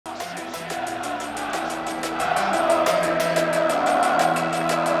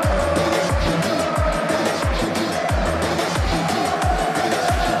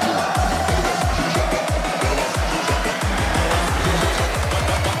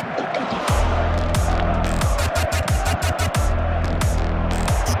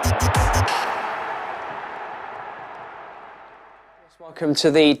Welcome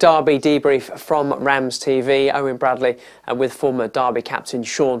to the Derby debrief from RamsTV. Owen Bradley and with former Derby captain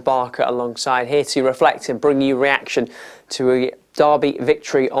Shaun Barker alongside, here to reflect and bring you reaction to a Derby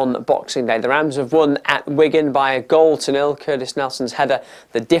victory on Boxing Day. The Rams have won at Wigan by 1-0. Curtis Nelson's header.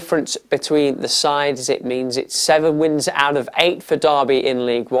 The difference between the sides, it means it's 7 wins out of 8 for Derby in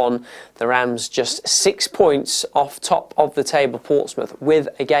League One. The Rams just 6 points off top of the table Portsmouth, with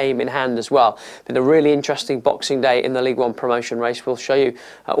a game in hand as well. Been a really interesting Boxing Day in the League One promotion race. We'll show you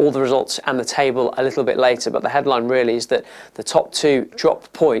all the results and the table a little bit later, but the headline really is that the top 2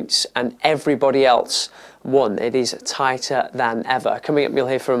 dropped points and everybody else won. It is tighter than ever. Coming up, you'll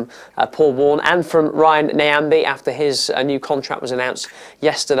hear from Paul Warne and from Ryan Nyambe after his new contract was announced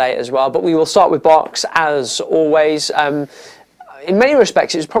yesterday as well. But we will start with Barks as always. In many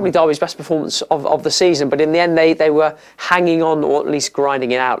respects, it was probably Derby's best performance of the season, but in the end, they were hanging on, or at least grinding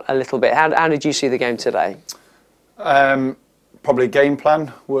it out a little bit. How did you see the game today? Probably game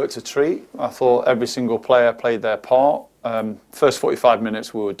plan worked a treat. I thought every single player played their part. First 45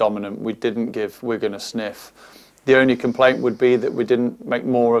 minutes we were dominant. We didn't give Wigan a sniff. The only complaint would be that we didn't make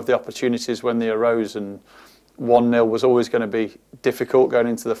more of the opportunities when they arose, and 1-0 was always going to be difficult going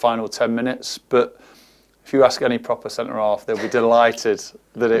into the final 10 minutes. But if you ask any proper centre-half, they'll be delighted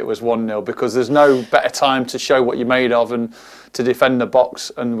that it was 1-0, because there's no better time to show what you're made of and to defend the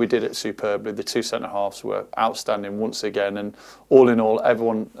box, and we did it superbly. The 2 centre-halves were outstanding once again, and all in all,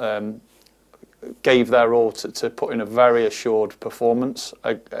 everyone gave their all to put in a very assured performance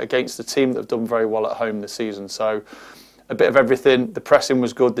against a team that have done very well at home this season. So a bit of everything. The pressing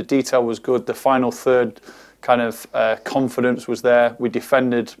was good, the detail was good, the final third kind of confidence was there. We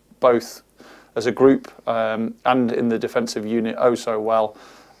defended both as a group and in the defensive unit oh so well,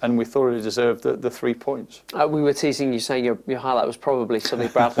 and we thoroughly deserved the 3 points. We were teasing you, saying your highlight was probably Sonny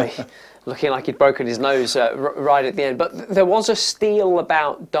Bradley looking like he'd broken his nose right at the end. But there was a steal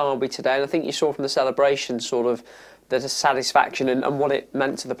about Derby today, and I think you saw from the celebration sort of the satisfaction and what it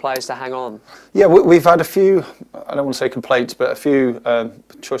meant to the players to hang on. Yeah, we've had a few, I don't want to say complaints, but a few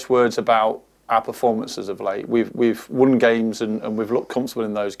choice words about our performances of late. We've won games and we've looked comfortable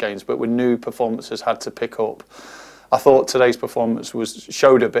in those games, but with new performances had to pick up. I thought today's performance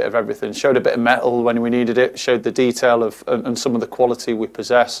showed a bit of everything, showed a bit of mettle when we needed it, showed the detail of and some of the quality we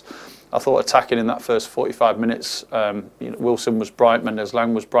possess. I thought attacking in that first 45 minutes, Wilson was bright,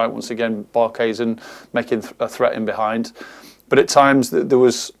 Mendes-Lang was bright once again, Barkhuizen making a threat in behind. But at times there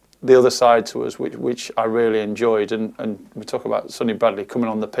was the other side to us which I really enjoyed, and we talk about Sonny Bradley coming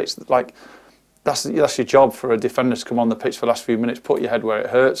on the pitch, like that's your job for a defender to come on the pitch for the last few minutes, put your head where it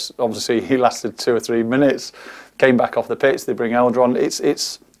hurts. Obviously he lasted 2 or 3 minutes, came back off the pitch, they bring Elder on. It's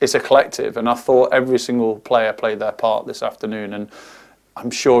a collective, and I thought every single player played their part this afternoon, and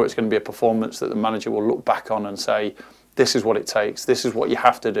I'm sure it's going to be a performance that the manager will look back on and say, this is what it takes, this is what you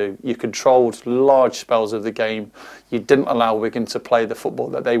have to do. You controlled large spells of the game, you didn't allow Wigan to play the football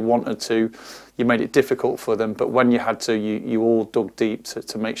that they wanted to, you made it difficult for them, but when you had to, you all dug deep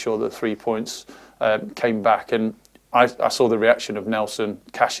to make sure the 3 points came back. And I saw the reaction of Nelson,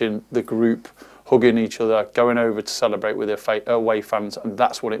 Cashin, the group, hugging each other, going over to celebrate with their away fans, and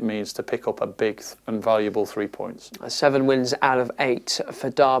that's what it means to pick up a big and valuable 3 points. 7 wins out of 8 for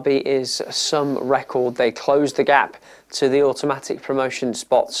Derby is some record. They closed the gap to the automatic promotion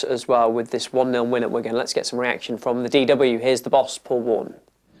spots as well with this 1-0 win at Wigan. Let's get some reaction from the DW. Here's the boss, Paul Warne.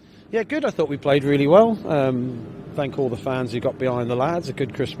 Yeah, good. I thought we played really well. Thank all the fans who got behind the lads. A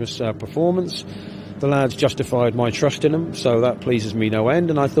good Christmas performance. The lads justified my trust in them, so that pleases me no end.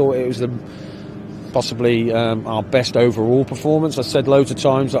 And I thought it was possibly our best overall performance. I said loads of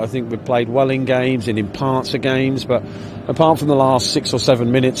times that I think we played well in games and in parts of games, but apart from the last 6 or 7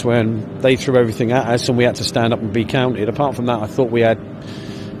 minutes when they threw everything at us and we had to stand up and be counted, apart from that I thought we had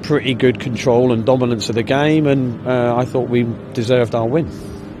pretty good control and dominance of the game, and I thought we deserved our win.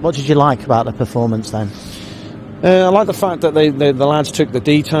 What did you like about the performance then? I like the fact that the lads took the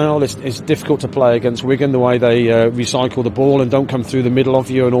detail. It's difficult to play against Wigan, the way they recycle the ball and don't come through the middle of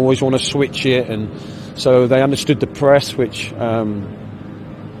you and always want to switch it, and so they understood the press, which is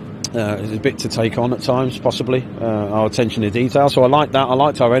a bit to take on at times, possibly, our attention to detail. So I liked that. I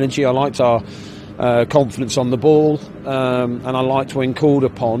liked our energy, I liked our confidence on the ball, and I liked when called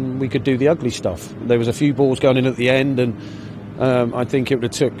upon we could do the ugly stuff. There was a few balls going in at the end, and I think it would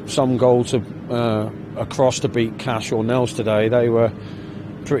have took some goal to across to beat Cash or Nels today. They were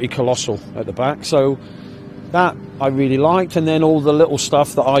pretty colossal at the back, so that I really liked. And then all the little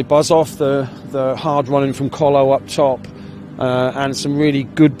stuff that I buzz off, the hard running from Colo up top, and some really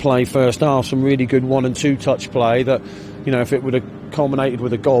good play first half, some really good 1 and 2 touch play that, you know, if it would have culminated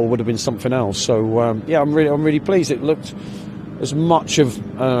with a goal would have been something else. So yeah, I'm really pleased. It looked as much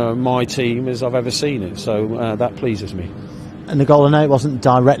of my team as I've ever seen it. So that pleases me. And the goal, I know it wasn't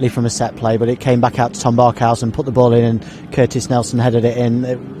directly from a set play, but it came back out to Tom Barkhouse and put the ball in, and Curtis Nelson headed it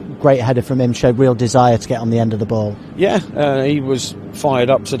in. Great header from him, showed real desire to get on the end of the ball. Yeah, he was fired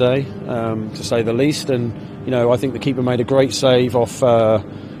up today, to say the least. And, you know, I think the keeper made a great save off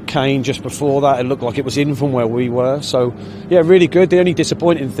Kane just before that. It looked like it was in from where we were. So, yeah, really good. The only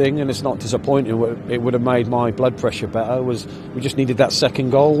disappointing thing, and it's not disappointing, it would have made my blood pressure better, was we just needed that second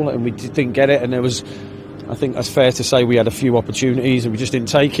goal and we didn't get it. And there was, I think that's fair to say, we had a few opportunities and we just didn't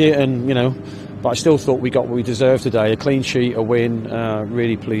take it. And, you know, but I still thought we got what we deserved today. A clean sheet, a win,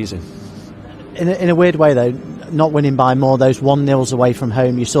 really pleasing. In a weird way, though, not winning by more, those 1-0s away from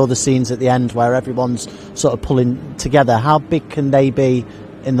home, you saw the scenes at the end where everyone's sort of pulling together. How big can they be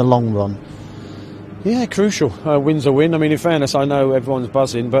in the long run? Yeah, crucial. Win's a win. I mean, in fairness, I know everyone's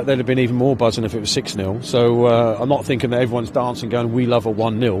buzzing, but they'd have been even more buzzing if it was 6-0. So I'm not thinking that everyone's dancing going, we love a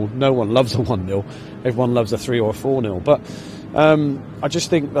 1-0. No one loves a 1-0. Everyone loves a 3 or a 4-0. But I just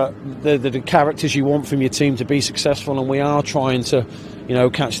think that the characters you want from your team to be successful, and we are trying to, you know,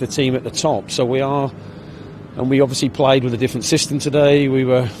 catch the team at the top. So we are, and we obviously played with a different system today. We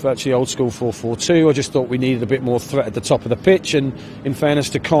were virtually old school 4-4-2. I just thought we needed a bit more threat at the top of the pitch. And in fairness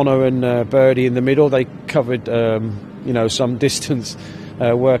to Connor and Birdie in the middle, they covered, you know, some distance,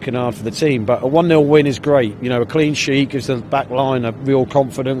 working hard for the team. But a 1-0 win is great. You know, a clean sheet gives the back line a real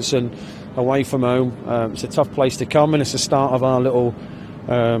confidence, and away from home, it's a tough place to come, and it's the start of our little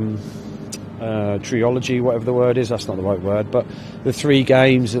trilogy, whatever the word is. That's not the right word, but the 3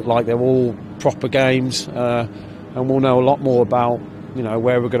 games, like they're all proper games, and we'll know a lot more about, you know,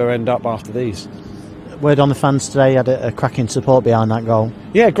 where we're going to end up after these. Word on the fans today, had a cracking support behind that goal.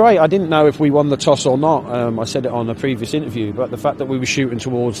 Yeah, great. I didn't know if we won the toss or not. I said it on a previous interview, but the fact that we were shooting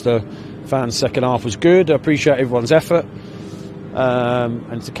towards the fans' second half was good. I appreciate everyone's effort.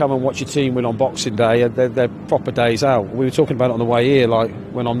 And to come and watch your team win on Boxing Day, they're proper days out. We were talking about it on the way here, like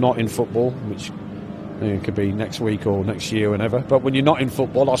when I'm not in football, which, you know, could be next week or next year, whenever. But when you're not in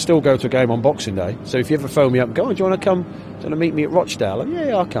football, I'll still go to a game on Boxing Day. So if you ever phone me up and go, oh, do you want to come? Do you want to meet me at Rochdale?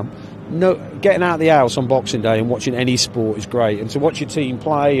 Yeah, I'll come. No, getting out of the house on Boxing Day and watching any sport is great. And to watch your team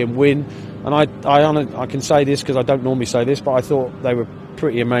play and win, and I can say this because I don't normally say this, but I thought they were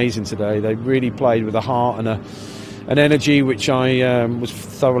pretty amazing today. They really played with a heart and an energy which I was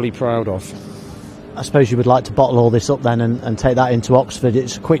thoroughly proud of. I suppose you would like to bottle all this up then and take that into Oxford.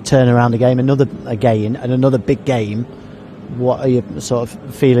 It's a quick turnaround again, another big game. What are you sort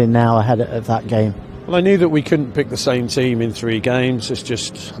of feeling now ahead of that game? Well, I knew that we couldn't pick the same team in 3 games. It's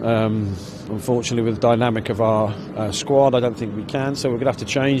just, unfortunately, with the dynamic of our squad, I don't think we can. So we're going to have to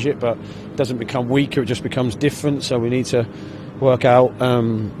change it, but it doesn't become weaker, it just becomes different. So we need to work out,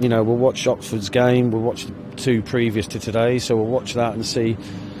 you know, we'll watch Oxford's game, we'll watch the 2 previous to today, so we'll watch that and see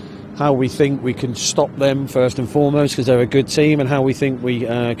how we think we can stop them first and foremost, because they're a good team, and how we think we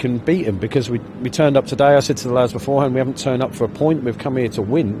can beat them, because we turned up today. I said to the lads beforehand, we haven't turned up for a point, we've come here to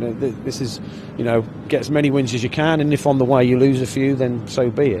win. This is, you know, get as many wins as you can, and if on the way you lose a few, then so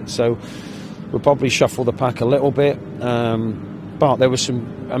be it. So we'll probably shuffle the pack a little bit, but there were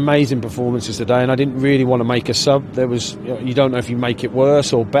some amazing performances today, and I didn't really want to make a sub. There was, you don't know if you make it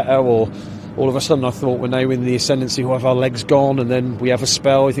worse or better, or all of a sudden I thought when they were in the ascendancy, we'll have our legs gone, and then we have a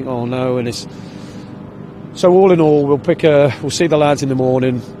spell, you think, oh no, and it's... So all in all, we'll see the lads in the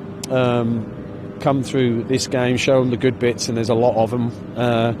morning, come through this game, show them the good bits, and there's a lot of them,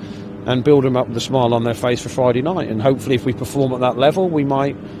 and build them up with a smile on their face for Friday night, and hopefully if we perform at that level, we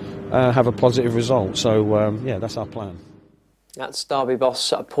might have a positive result. So yeah, that's our plan. That's Derby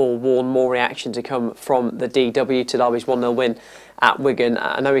boss Paul Warne. More reaction to come from the DW to Derby's 1-0 win at Wigan.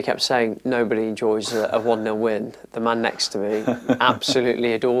 I know he kept saying nobody enjoys a 1-0 win. The man next to me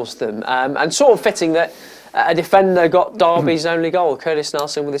absolutely adores them. And sort of fitting that a defender got Derby's only goal, Curtis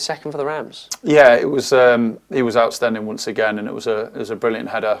Nelson, with his second for the Rams. Yeah, it was. He was outstanding once again, and it was a brilliant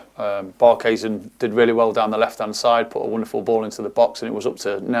header. Barkhuizen did really well down the left-hand side, put a wonderful ball into the box, and it was up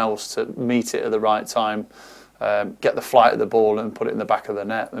to Nels to meet it at the right time. Get the flight of the ball and put it in the back of the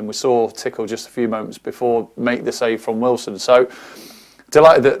net. And we saw Tickle just a few moments before make the save from Wilson. So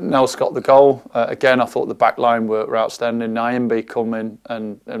delighted that Nels got the goal. Again, I thought the back line were outstanding. Nyambe come in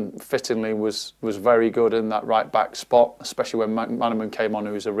and fittingly was very good in that right back spot, especially when Manaman came on,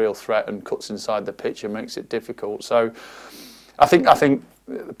 who is a real threat and cuts inside the pitch and makes it difficult. So I think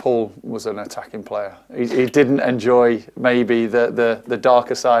Paul was an attacking player. He didn't enjoy maybe the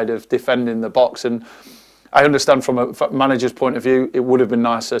darker side of defending the box, and I understand from a manager's point of view, it would have been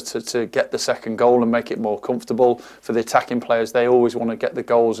nicer to get the second goal and make it more comfortable. For the attacking players, they always want to get the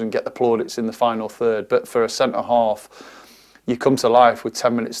goals and get the plaudits in the final third. But for a centre-half, you come to life with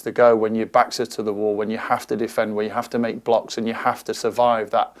 10 minutes to go, when your backs are to the wall, when you have to defend, when you have to make blocks, and you have to survive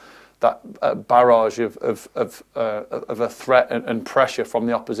that barrage of a threat and pressure from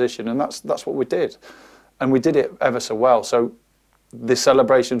the opposition. And that's what we did, and we did it ever so well. So the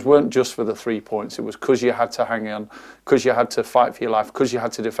celebrations weren't just for the 3 points. It was because you had to hang on, because you had to fight for your life, because you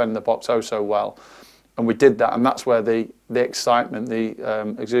had to defend the box oh so well. And we did that, and that's where the excitement, the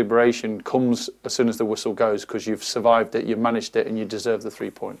exuberation comes as soon as the whistle goes, because you've survived it, you've managed it, and you deserve the 3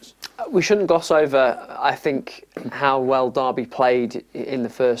 points. We shouldn't gloss over, I think, how well Derby played in the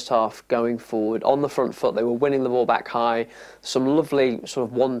first half going forward. On the front foot, they were winning the ball back high, some lovely sort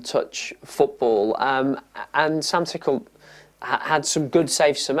of one-touch football, and Sam Tickle had some good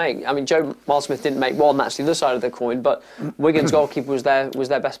saves to make. I mean, Joe Miles-Smith didn't make one, that's the other side of the coin, but Wigan's goalkeeper was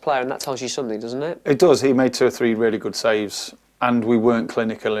their best player, and that tells you something, doesn't it? It does. He made 2 or 3 really good saves, and we weren't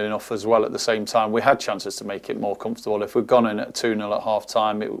clinical enough as well at the same time. We had chances to make it more comfortable. If we'd gone in at 2-0 at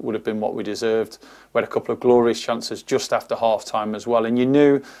half-time, it would have been what we deserved. We had a couple of glorious chances just after half-time as well, and you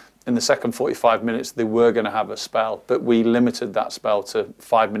knew in the second 45 minutes they were going to have a spell, but we limited that spell to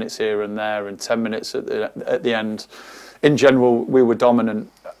 5 minutes here and there and 10 minutes at the end. In general, we were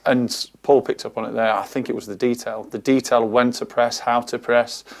dominant, and Paul picked up on it there. I think it was the detail when to press, how to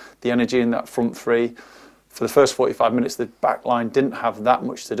press, the energy in that front three. For the first 45 minutes, the back line didn't have that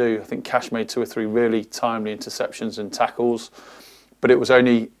much to do. I think Cash made 2 or 3 really timely interceptions and tackles, but it was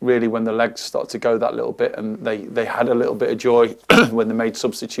only really when the legs started to go that little bit, and they had a little bit of joy when they made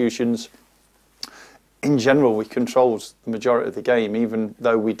substitutions. In general, we controlled the majority of the game, even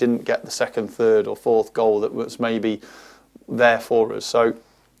though we didn't get the second, third or fourth goal that was maybe there for us. So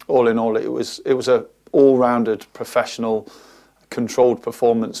all in all, it was a all-rounded, professional, controlled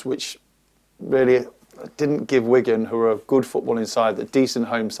performance, which really didn't give Wigan, who are a good footballing side, a decent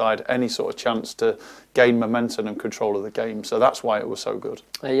home side, any sort of chance to gain momentum and control of the game. So that's why it was so good.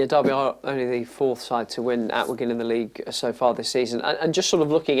 Yeah, Derby are only the 4th side to win at Wigan in the league so far this season. And just sort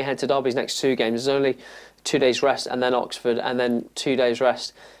of looking ahead to Derby's next 2 games, there's only 2 days rest, and then Oxford, and then 2 days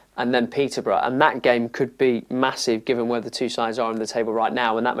rest, and then Peterborough. And that game could be massive given where the 2 sides are on the table right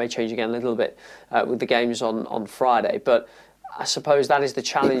now, and that may change again a little bit with the games on Friday. But I suppose that is the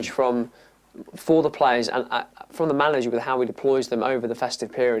challenge for the players and from the manager with how he deploys them over the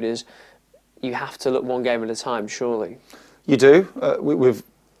festive period, is you have to look one game at a time, surely. You do. We've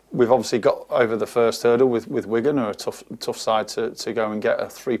obviously got over the first hurdle with Wigan, who are a tough side to go and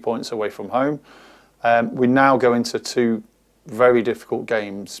get 3 points away from home. We now go into 2 very difficult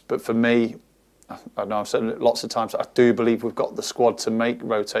games, but for me, I know I've said it lots of times, I do believe we've got the squad to make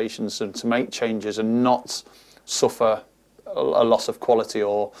rotations and to make changes and not suffer a loss of quality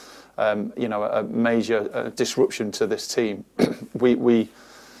or a major disruption to this team. We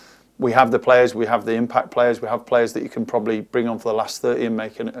have the players, we have the impact players, we have players that you can probably bring on for the last 30 and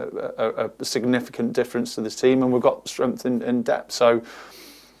make a significant difference to this team, and we've got strength in depth. So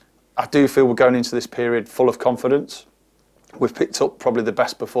I do feel we're going into this period full of confidence. We've picked up probably the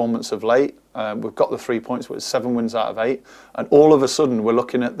best performance of late. We've got the 3 points, with 7 wins out of 8, and all of a sudden we're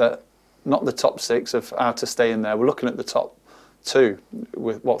looking at not the top 6 of how to stay in there. We're looking at the top 2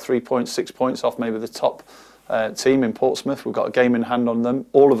 with 3 points, 6 points off maybe the top team in Portsmouth. We've got a game in hand on them.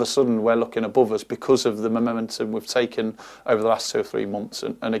 All of a sudden we're looking above us because of the momentum we've taken over the last 2 or 3 months.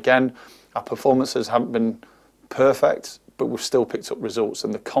 And again, our performances haven't been perfect, but we've still picked up results,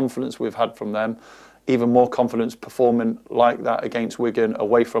 and the confidence we've had from them, even more confidence performing like that against Wigan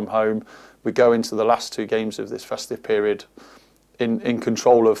away from home. We go into the last 2 games of this festive period in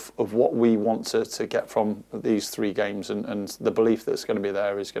control of what we want to get from these 3 games, and the belief that's going to be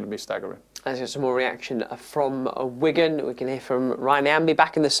there is going to be staggering. Let's get some more reaction from Wigan. We can hear from Nyambe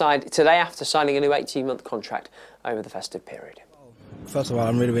back in the side today after signing a new 18-month contract over the festive period. First of all,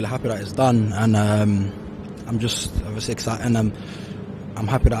 I'm really happy that it's done, and I'm just obviously excited, and I'm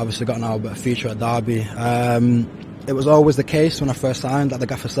happy that I obviously got now a bit of future at Derby. It was always the case when I first signed, like the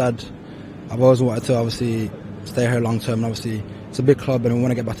gaffer said. I've always wanted to obviously stay here long term, and obviously it's a big club and we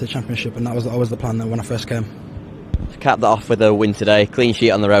want to get back to the Championship, and that was always the plan when I first came. Cap that off with a win today, clean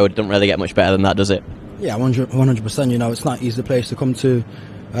sheet on the road, doesn't really get much better than that, does it? Yeah, 100%, you know, it's not an easy place to come to.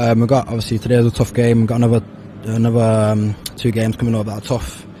 We've got, obviously today was a tough game, we've got another 2 games coming up that are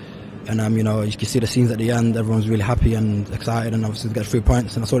tough, and you know, you can see the scenes at the end, everyone's really happy and excited, and obviously to get 3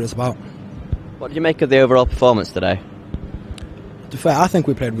 points, and that's what it's about. What did you make of the overall performance today? To be fair, I think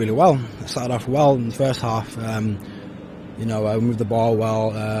we played really well. It started off well in the first half. You know, we moved the ball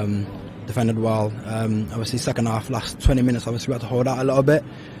well, defended well. Obviously, second half, last 20 minutes, obviously we had to hold out a little bit.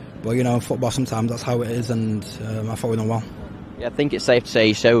 But you know, football sometimes that's how it is, and I thought we done well. Yeah, I think it's safe to say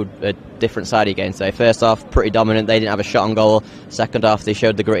he showed a different side again today. First half, pretty dominant. They didn't have a shot on goal. Second half, they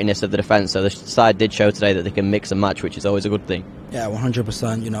showed the grittiness of the defence. So the side did show today that they can mix and match, which is always a good thing. Yeah,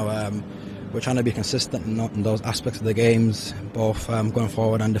 100%. You know, we're trying to be consistent in those aspects of the games, both going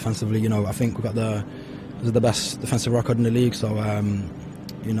forward and defensively. You know, I think we've got the best defensive record in the league. So,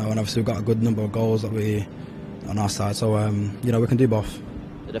 you know, and obviously we've got a good number of goals that we on our side. So, you know, we can do both.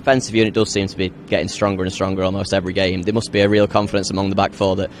 The defensive unit does seem to be getting stronger and stronger almost every game. There must be a real confidence among the back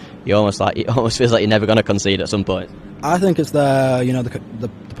four that it almost feels like you're never going to concede at some point. I think it's the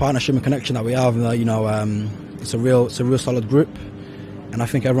partnership and connection that we have. You know, it's a real solid group, and I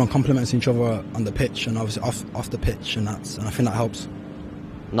think everyone complements each other on the pitch and obviously off the pitch, and I think that helps.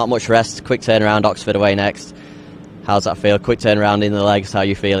 Not much rest. Quick turnaround. Oxford away next. How's that feel? Quick turnaround in the legs. How are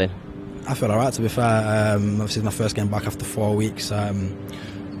you feeling? I feel alright, to be fair. Obviously, it's my first game back after 4 weeks.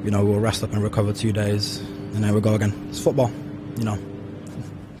 You know, we'll rest up and recover 2 days, and then we'll go again. It's football, you know.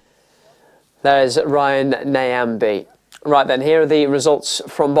 There's Ryan Nyambe. Right then, here are the results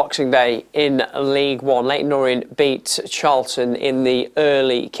from Boxing Day in League One. Leyton Orient beat Charlton in the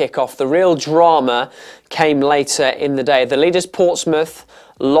early kick-off. The real drama came later in the day. The leaders, Portsmouth,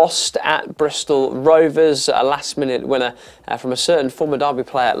 lost at Bristol Rovers, a last-minute winner from a certain former Derby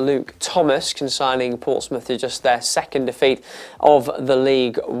player, Luke Thomas, consigning Portsmouth to just their second defeat of the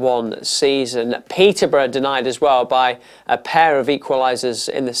League One season. Peterborough denied as well by a pair of equalisers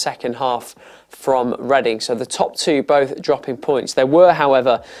in the second half from Reading. So the top two both dropping points. There were,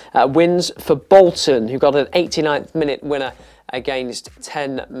 however, wins for Bolton, who got an 89th minute winner against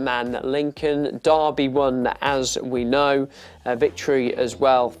 10-man Lincoln. Derby won, as we know. Victory as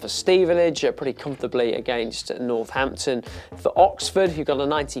well for Stevenage, pretty comfortably against Northampton. For Oxford, who got a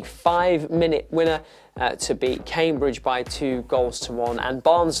 95-minute winner to beat Cambridge by 2-1. And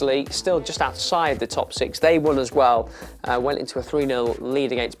Barnsley, still just outside the top six, they won as well. Went into a 3-0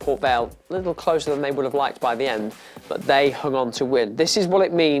 lead against Port Vale, a little closer than they would have liked by the end, but they hung on to win. This is what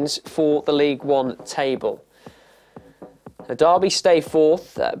it means for the League One table. Derby stay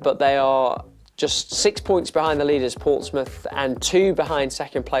fourth, but they are just 6 points behind the leaders, Portsmouth, and 2 behind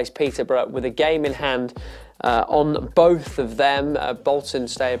second place, Peterborough, with a game in hand on both of them. Bolton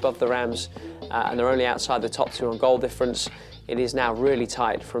stay above the Rams, and they're only outside the top 2 on goal difference. It is now really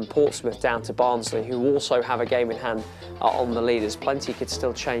tight from Portsmouth down to Barnsley, who also have a game in hand on the leaders. Plenty could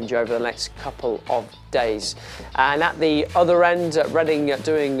still change over the next couple of days. And at the other end, Reading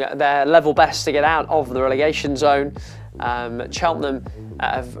doing their level best to get out of the relegation zone. Cheltenham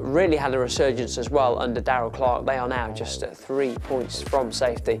have really had a resurgence as well under Darrell Clarke. They are now just 3 points from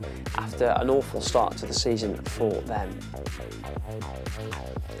safety after an awful start to the season for them.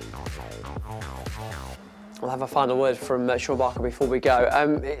 We'll have a final word from Shaun Barker before we go.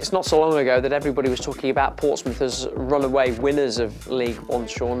 It's not so long ago that everybody was talking about Portsmouth as runaway winners of League One,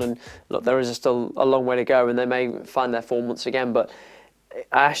 Shaun, and look, there is still a long way to go and they may find their form once again, but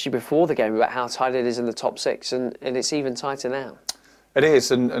I asked you before the game about how tight it is in the top six, and it's even tighter now. It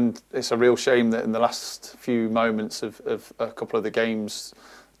is, and it's a real shame that in the last few moments of a couple of the games,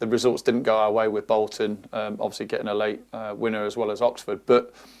 the results didn't go our way with Bolton, obviously getting a late winner as well as Oxford,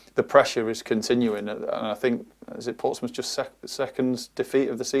 but the pressure is continuing, and I think, is it Portsmouth's just second defeat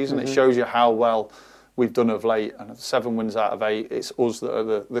of the season? It shows you how well we've done of late, and 7 wins out of 8. It's us that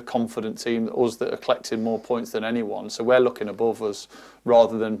are the confident team, us that are collecting more points than anyone. So we're looking above us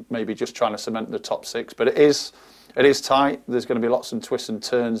rather than maybe just trying to cement the top 6. But it is tight. There's going to be lots of twists and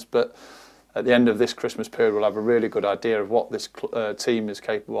turns. But at the end of this Christmas period, we'll have a really good idea of what this team is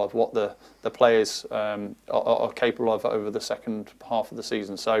capable of, what the players are capable of over the second half of the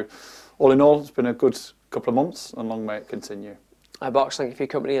season. So all in all, it's been a good couple of months, and long may it continue. Box, thank you for your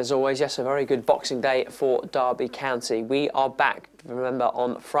company as always. Yes, a very good Boxing Day for Derby County. We are back, remember,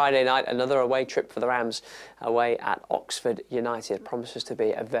 on Friday night, another away trip for the Rams away at Oxford United. Promises to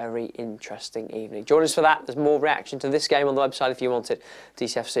be a very interesting evening. Join us for that. There's more reaction to this game on the website if you want it,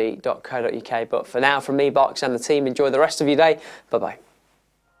 dcfc.co.uk. But for now, from me, Box, and the team, enjoy the rest of your day. Bye-bye.